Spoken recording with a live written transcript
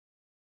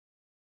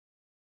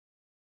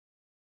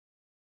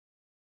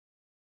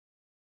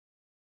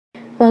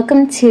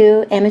Welcome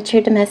to Amateur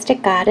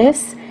Domestic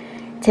Goddess.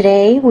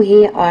 Today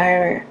we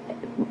are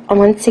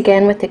once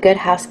again with the Good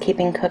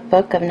Housekeeping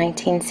Cookbook of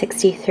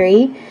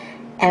 1963,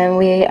 and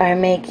we are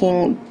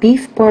making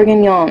beef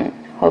bourguignon.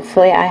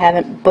 Hopefully I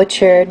haven't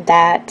butchered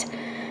that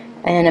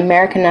and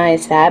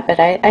Americanized that, but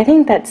I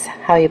think that's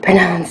how you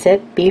pronounce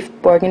it, beef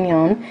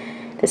bourguignon.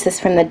 This is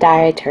from the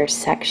dieters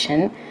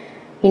section.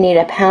 You need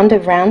a pound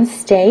of round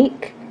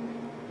steak,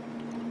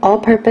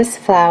 all-purpose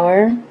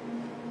flour,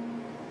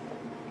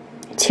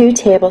 2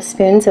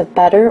 tablespoons of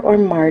butter or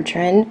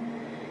margarine,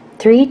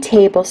 3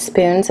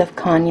 tablespoons of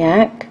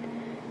cognac,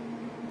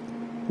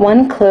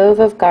 1 clove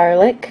of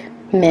garlic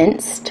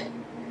minced,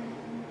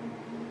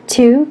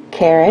 2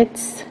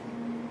 carrots,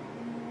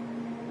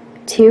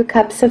 2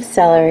 cups of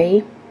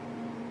celery,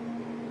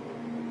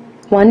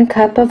 1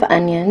 cup of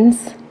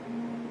onions,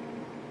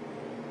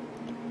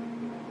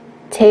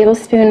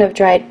 tablespoon of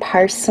dried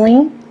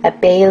parsley, a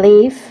bay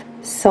leaf,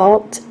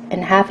 salt,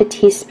 and half a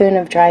teaspoon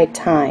of dried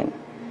thyme.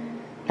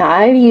 Now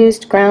I've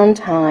used ground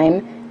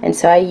thyme, and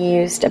so I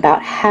used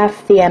about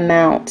half the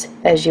amount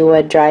as you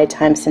would dried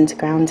thyme, since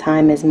ground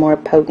thyme is more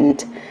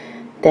potent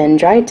than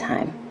dried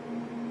thyme.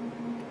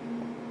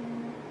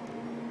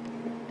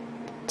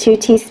 2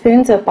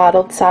 teaspoons of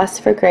bottled sauce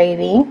for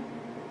gravy,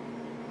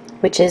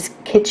 which is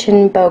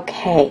kitchen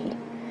bouquet.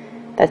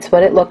 That's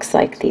what it looks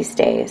like these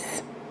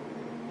days.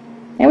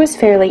 It was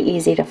fairly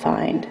easy to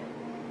find.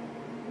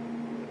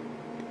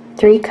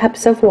 3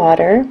 cups of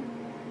water,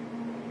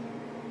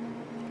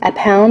 a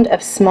pound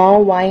of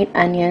small white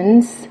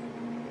onions,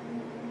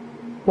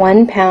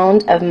 1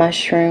 pound of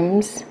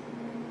mushrooms,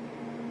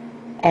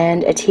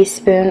 and a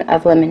teaspoon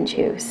of lemon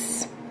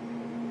juice.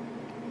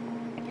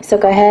 So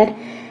go ahead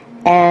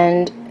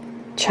and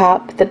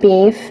chop the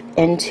beef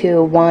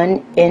into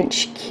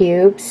 1-inch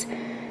cubes.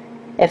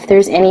 If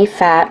there's any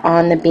fat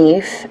on the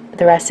beef,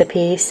 the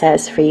recipe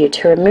says for you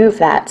to remove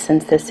that,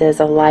 since this is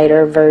a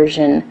lighter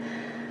version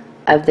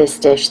of this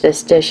dish.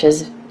 This dish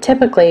is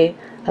typically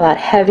a lot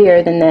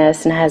heavier than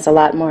this and has a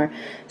lot more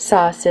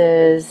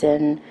sauces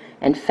and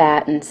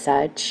fat and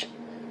such.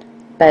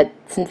 But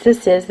since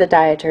this is the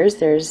dieters,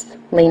 there's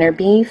leaner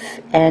beef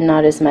and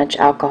not as much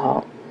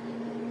alcohol.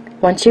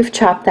 Once you've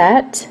chopped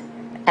that,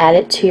 add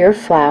it to your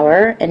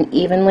flour and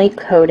evenly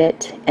coat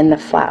it in the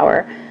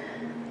flour.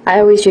 I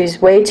always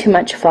use way too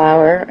much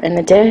flour in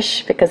the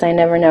dish because I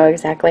never know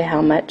exactly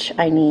how much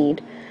I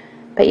need.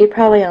 But you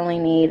probably only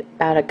need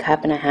about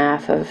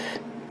 1.5 cups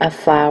of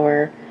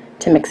flour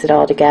to mix it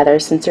all together,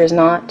 since there's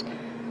not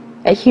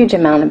a huge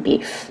amount of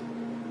beef.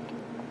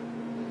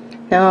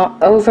 Now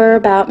over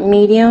about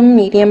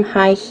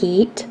medium-high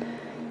heat,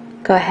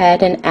 go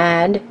ahead and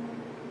add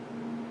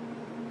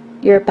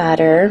your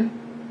butter,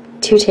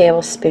 2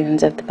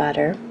 tablespoons of the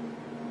butter.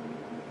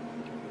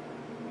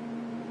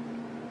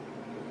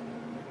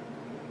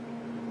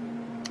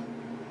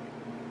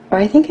 Or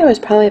I think it was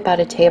probably about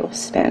 1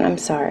 tablespoon, I'm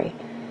sorry.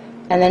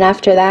 And then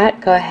after that,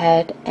 go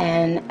ahead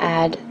and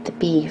add the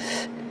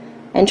beef.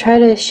 And try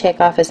to shake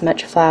off as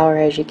much flour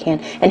as you can.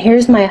 And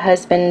here's my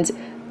husband's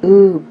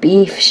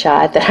beef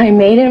shot that I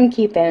made him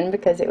keep in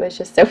because it was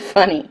just so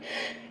funny.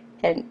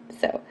 And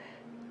so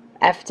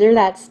after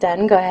that's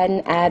done, go ahead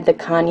and add the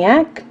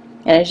cognac.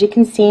 And as you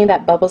can see,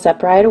 that bubbles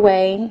up right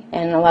away,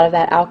 and a lot of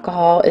that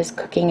alcohol is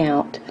cooking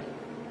out.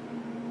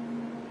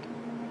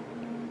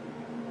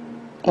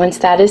 Once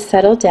that is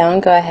settled down,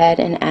 go ahead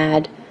and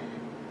add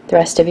the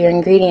rest of your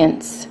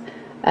ingredients.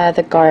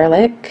 The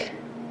garlic.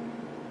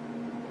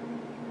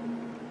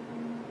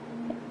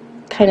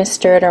 Kind of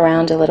stir it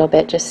around a little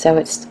bit just so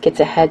it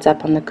gets a heads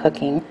up on the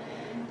cooking.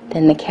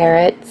 Then the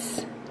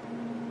carrots,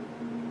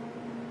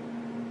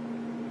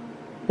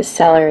 the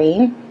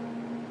celery,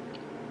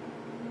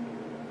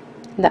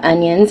 the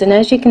onions, and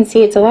as you can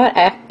see, it's a lot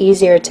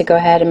easier to go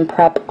ahead and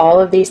prep all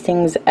of these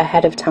things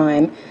ahead of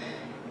time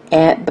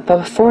but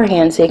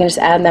beforehand, so you can just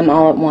add them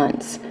all at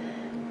once.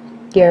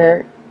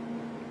 Your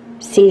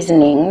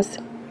seasonings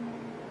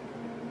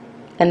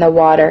and the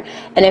water.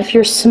 And if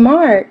you're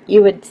smart,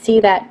 you would see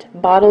that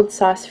bottled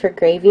sauce for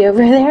gravy over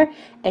there,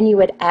 and you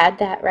would add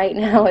that right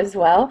now as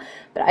well.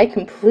 But I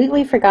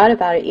completely forgot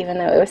about it, even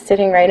though it was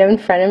sitting right in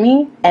front of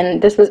me,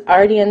 and this was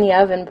already in the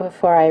oven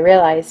before I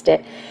realized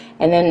it.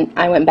 And then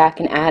I went back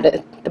and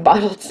added the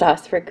bottled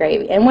sauce for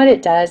gravy. And what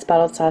it does,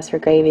 bottled sauce for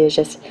gravy, is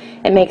just,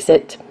 it makes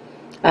it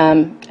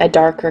a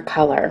darker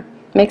color.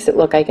 Makes it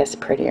look, I guess,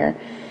 prettier.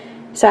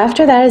 So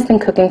after that has been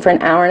cooking for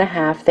 1.5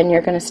 hours, then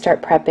you're going to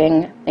start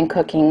prepping and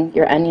cooking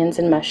your onions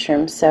and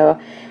mushrooms. So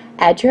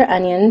add your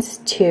onions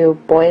to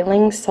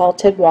boiling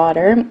salted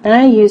water, and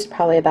I used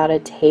probably about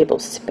 1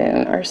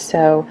 tablespoon or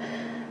so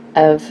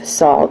of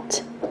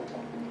salt.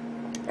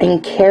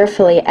 And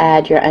carefully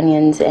add your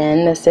onions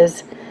in. This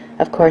is,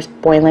 of course,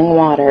 boiling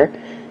water.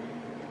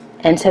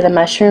 And to the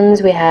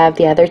mushrooms, we have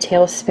the other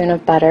tablespoon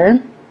of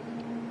butter.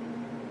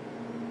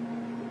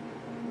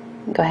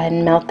 Go ahead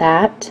and melt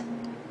that.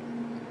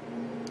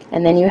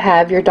 And then you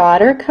have your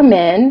daughter come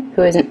in,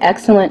 who is an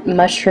excellent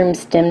mushroom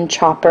stem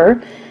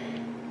chopper,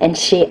 and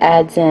she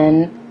adds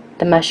in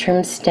the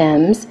mushroom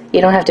stems.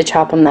 You don't have to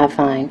chop them that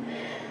fine.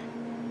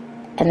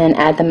 and then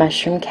add the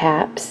mushroom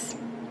caps.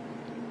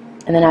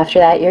 And then after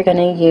that, you're going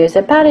to use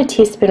about a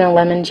teaspoon of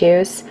lemon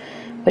juice,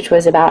 which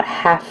was about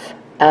half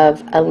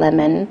of a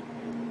lemon,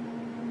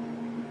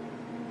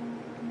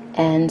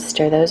 and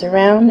stir those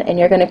around, and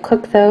you're going to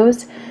cook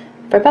those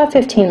for about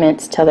 15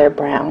 minutes till they're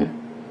brown.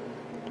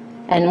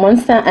 And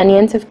once the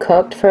onions have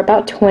cooked for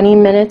about 20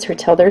 minutes or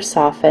till they're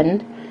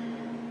softened,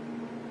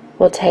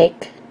 we'll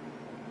take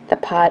the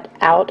pot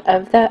out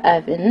of the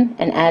oven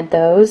and add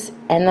those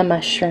and the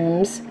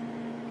mushrooms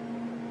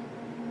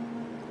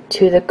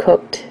to the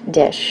cooked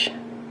dish.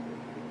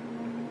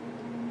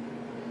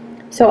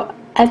 So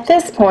at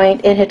this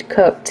point it had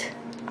cooked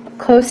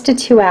close to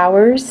 2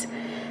 hours.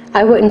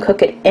 I wouldn't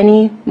cook it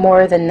any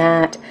more than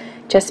that,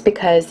 just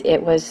because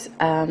it was,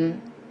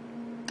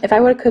 if I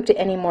would have cooked it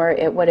any more,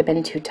 it would have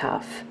been too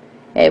tough.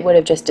 It would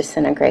have just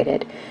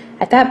disintegrated.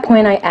 At that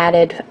point I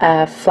added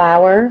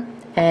flour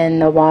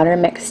and the water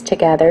mixed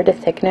together to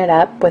thicken it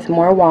up with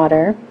more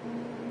water.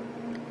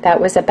 That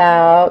was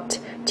about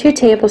 2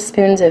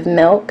 tablespoons of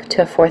milk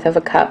to 1/4 of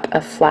a cup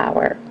of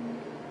flour.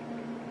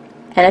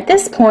 And at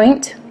this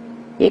point,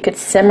 you could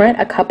simmer it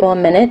a couple of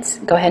minutes,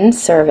 go ahead and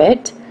serve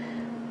it,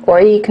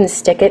 or you can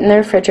stick it in the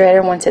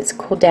refrigerator once it's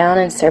cooled down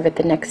and serve it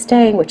the next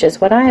day, which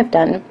is what I have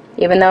done.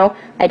 Even though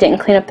I didn't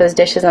clean up those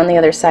dishes on the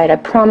other side, I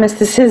promise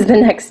this is the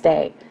next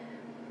day.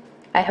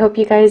 I hope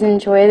you guys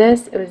enjoy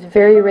this. It was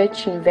very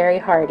rich and very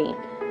hearty.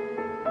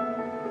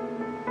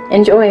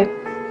 Enjoy!